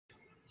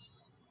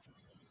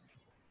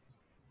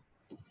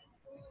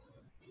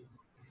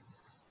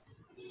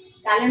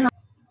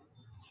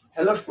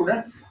Hello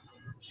students,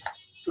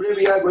 today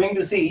we are going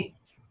to see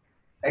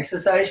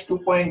exercise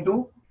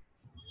 2.2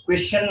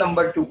 question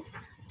number 2.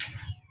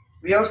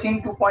 We have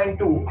seen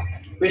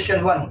 2.2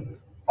 question 1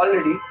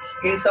 already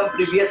in some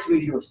previous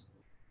videos.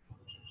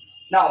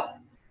 Now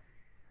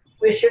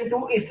question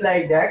 2 is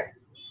like that: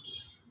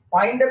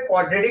 find a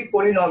quadratic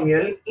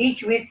polynomial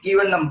each with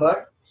given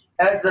number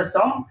as the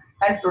sum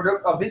and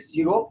product of its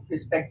zero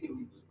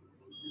respectively.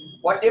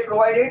 What they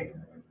provided?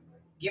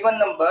 Given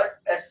number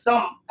as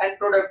sum and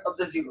product of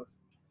the zeros.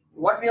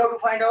 What we have to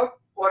find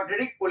out?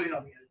 Quadratic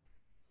polynomial.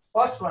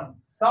 First one,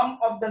 sum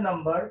of the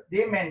number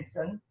they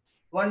mention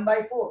 1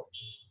 by 4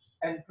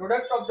 and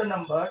product of the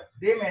number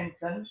they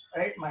mention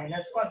right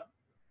 -1.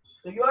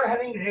 So you are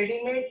having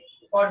ready-made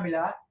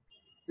formula.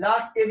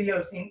 Last day we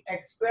have seen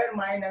x square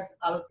minus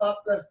alpha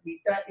plus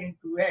beta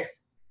into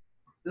x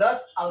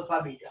plus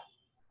alpha beta.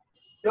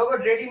 You have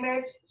a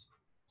ready-made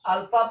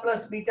alpha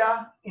plus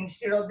beta,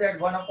 instead of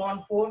that 1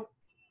 upon 4,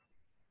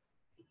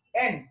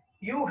 and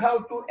you have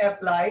to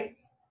apply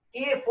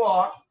k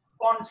for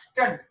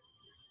constant,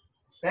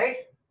 right?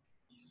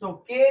 So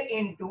k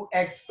into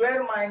x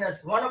square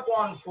minus 1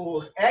 upon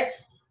 4x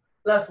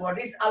plus what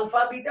is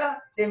alpha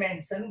beta?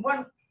 Dimension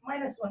 1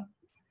 minus 1.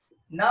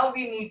 Now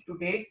we need to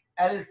take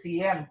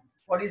LCM.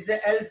 What is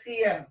the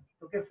LCM?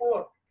 Okay,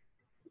 4,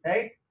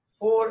 right?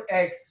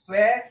 4x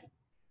square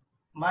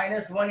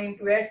minus 1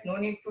 into x. No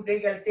need to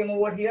take LCM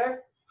over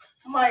here.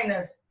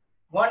 Minus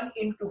 1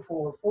 into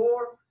 4.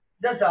 4.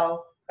 That's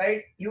how,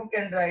 right? You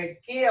can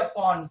write k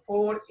upon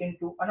 4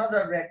 into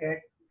another bracket.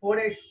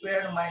 4x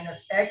square minus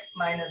x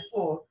minus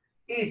 4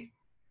 is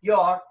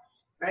your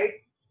right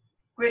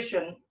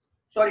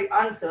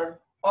answer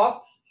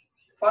of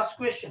first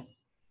question.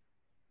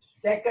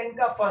 Second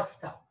का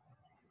first था.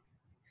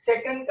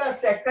 Second का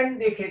second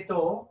देखे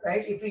तो,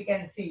 right, if we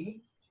can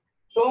see,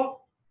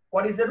 so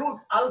what is the root?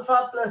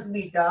 Alpha plus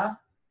beta,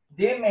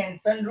 they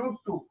mention root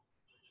 2,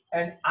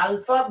 and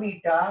alpha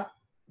beta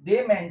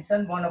they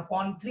mention 1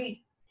 upon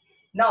 3.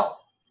 Now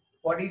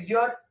what is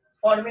your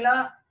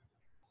formula?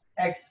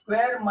 X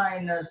square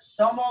minus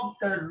sum of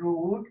the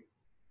root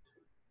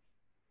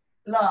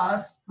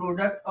plus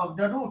product of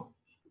the root.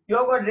 You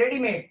have got ready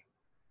made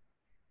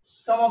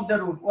sum of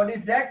the root. What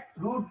is that?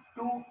 Root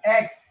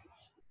 2x.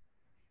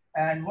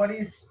 And what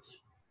is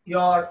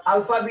your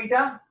alpha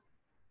beta?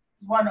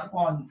 1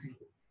 upon 3.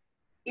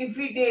 If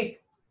we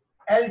take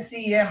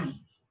LCM,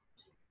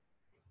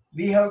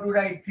 we have to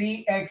write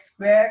 3x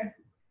square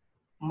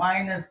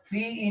minus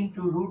 3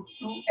 into root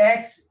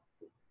 2x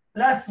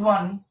plus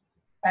 1,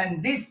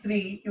 and this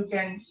 3 you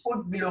can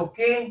put below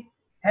k.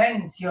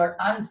 Hence your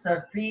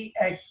answer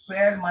 3x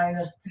square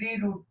minus 3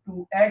 root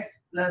 2x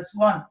plus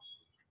 1.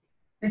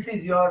 This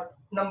is your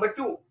number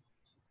 2.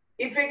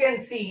 If you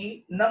can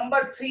see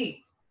number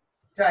 3,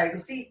 try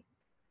to see.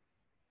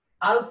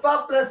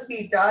 Alpha plus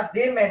beta,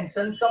 they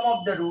mention sum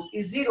of the root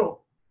is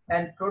 0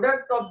 and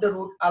product of the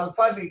root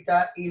alpha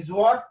beta is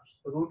what?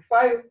 Root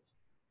 5.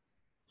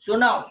 So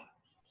now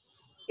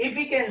if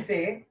we can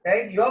say,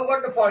 right, you have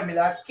got the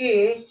formula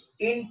k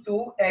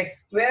into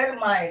x square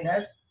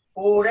minus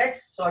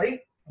 4x,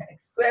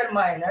 x square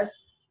minus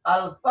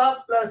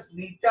alpha plus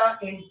beta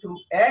into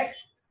x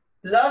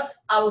plus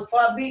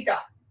alpha beta,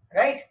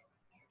 right?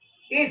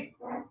 If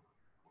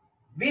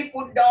we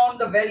put down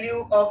the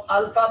value of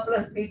alpha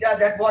plus beta,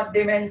 that what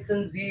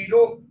dimension?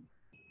 0.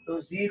 So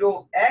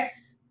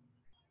 0x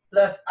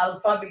plus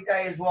alpha beta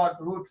is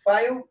what? Root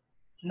 5.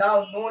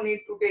 Now no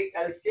need to take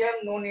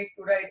LCM, no need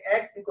to write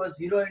x because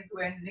 0 into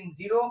anything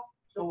 0.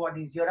 So what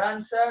is your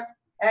answer?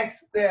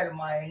 X square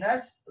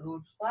minus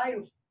root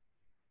 5.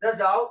 That's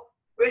how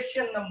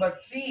question number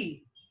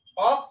 3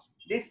 of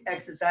this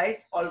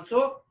exercise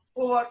also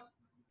over.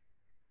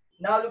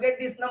 Now look at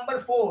this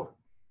number 4.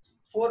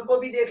 4 को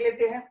भी देख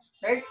लेते हैं,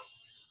 right?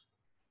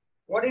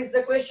 What is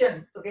the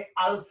question? Okay,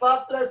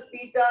 alpha plus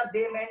beta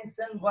they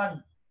mention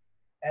 1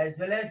 as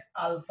well as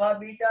alpha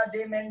beta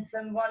they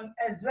mention 1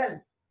 as well,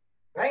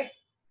 right?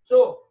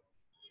 So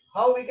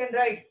how we can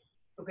write?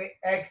 Okay,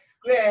 x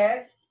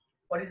square,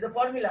 what is the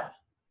formula?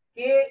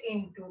 K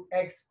into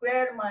x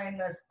square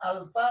minus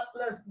alpha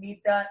plus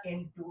beta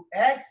into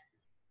x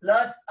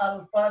plus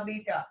alpha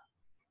beta.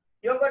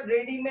 You got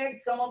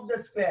ready-made sum of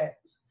the square,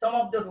 sum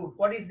of the root.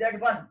 What is that?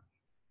 1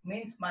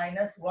 means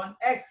minus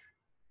 1x.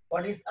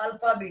 What is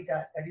alpha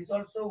beta? That is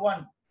also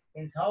 1.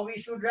 Means how we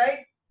should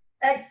write?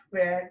 X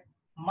square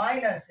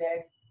minus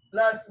x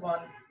plus 1.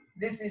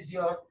 This is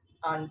your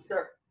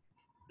answer.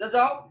 That's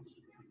how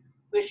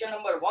question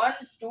number 1,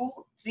 2,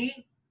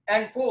 3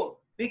 and 4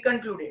 we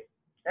concluded,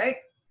 right?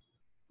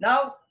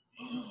 Now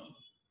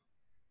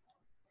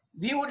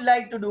we would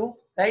like to do,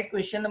 right,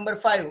 question number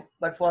 5,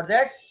 but for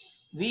that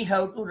we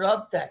have to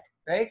rub that,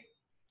 right?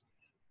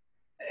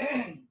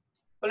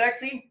 So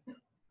let's see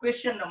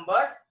question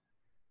number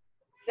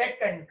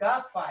second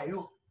का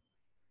 5.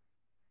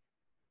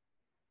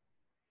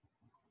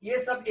 ये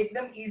सब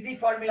एकदम easy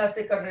formula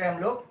से कर रहे हैं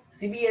हम लोग,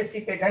 सीबीएसई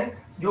पैटर्न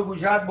जो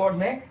गुजरात बोर्ड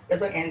में या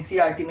तो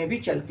एनसीईआरटी में भी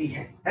चलती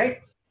है,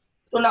 राइट?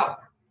 तो now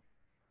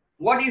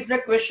what is the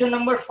question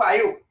number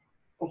 5?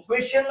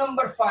 question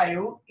number 5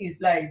 is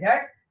like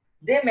that.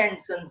 They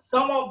mention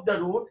sum of the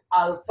root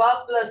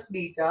alpha plus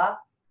beta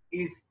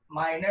is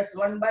minus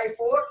 1 by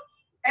 4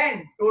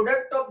 and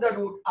product of the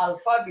root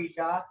alpha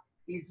beta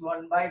is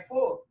 1 by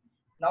 4.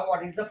 Now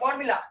what is the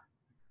formula?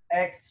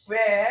 X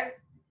square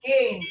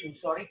k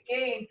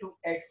into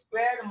x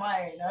square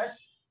minus,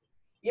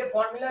 ये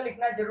formula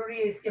लिखना जरूरी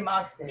है इसके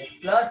marks से,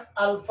 plus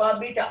alpha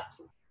beta.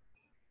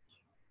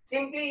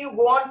 Simply you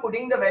go on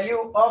putting the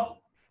value of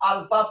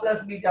alpha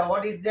plus beta.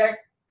 What is that?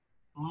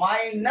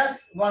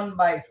 Minus 1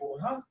 by 4.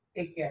 Huh?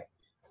 Take care.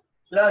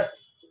 Plus,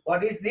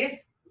 what is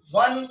this?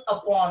 1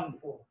 upon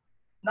 4.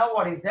 Now,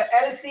 what is the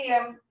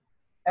LCM?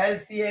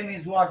 LCM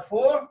is what?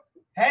 4.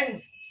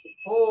 Hence,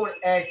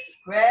 4x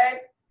squared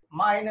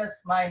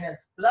minus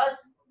plus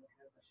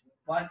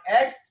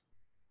 1x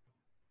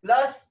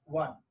plus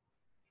 1.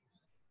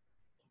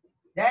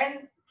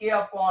 Then, k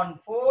upon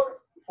 4,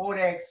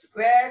 4x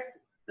squared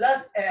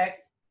plus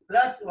x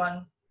plus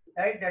 1,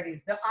 right? That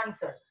is the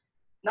answer.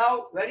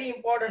 Now very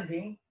important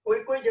thing,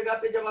 कोई जगह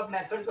पे जब आप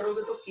method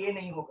करोगे तो k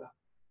नहीं होगा.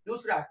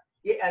 दूसरा,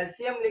 ये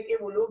एलसीएम लेके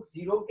वो लोग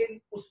जीरो के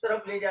उस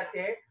तरफ ले जाते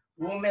हैं,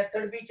 वो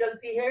मेथड भी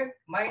चलती है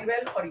माइंड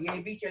वेल और ये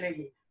भी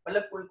चलेगी.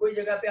 मतलब कोई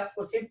जगह पे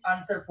आपको सिर्फ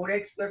answer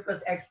 4x square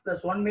plus x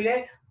plus 1 मिले,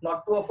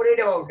 not to afraid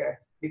about that,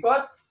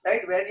 because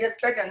right various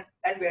pattern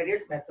and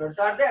various methods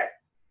are there.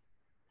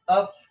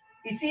 अब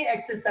इसी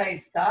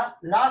एक्सरसाइज का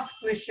लास्ट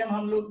क्वेश्चन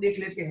हम लोग देख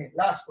लेते हैं,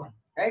 लास्ट वन,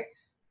 राइट?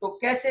 तो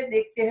कैसे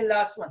देखते हैं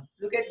last one?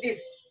 Look at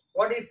this.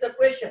 What is the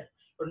question?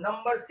 तो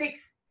number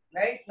 6,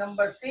 right?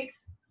 Number 6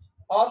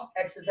 of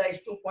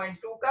exercise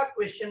 2.2 का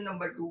क्वेश्चन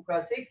नंबर 2 का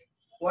 6.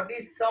 What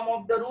is some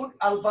of the root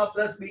alpha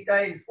plus beta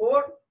is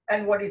 4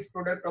 and what is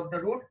product of the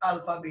root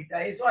alpha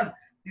beta is 1.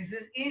 This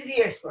is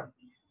easiest one.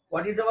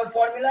 What is our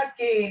formula?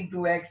 k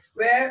into x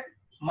square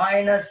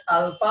minus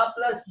alpha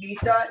plus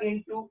beta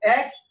into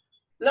x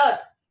plus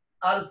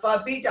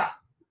alpha beta.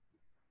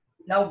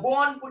 Now go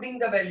on putting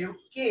the value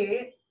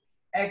k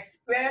x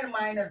square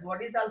minus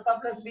what is alpha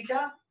plus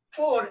beta?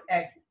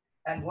 4x.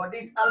 And what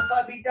is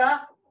alpha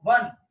beta?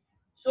 1.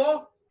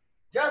 So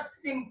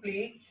just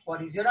simply,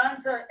 what is your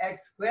answer?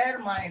 X square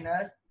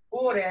minus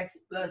 4x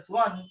plus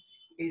 1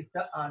 is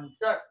the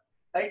answer,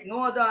 right?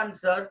 No other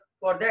answer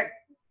for that.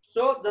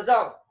 So that's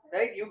how,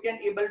 right? You can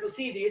able to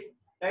see this,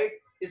 right?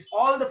 Is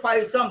all the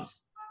 5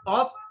 sums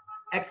of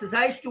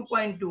exercise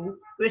 2.2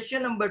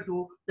 question number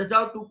 2,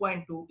 result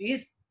 2.2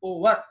 is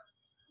over.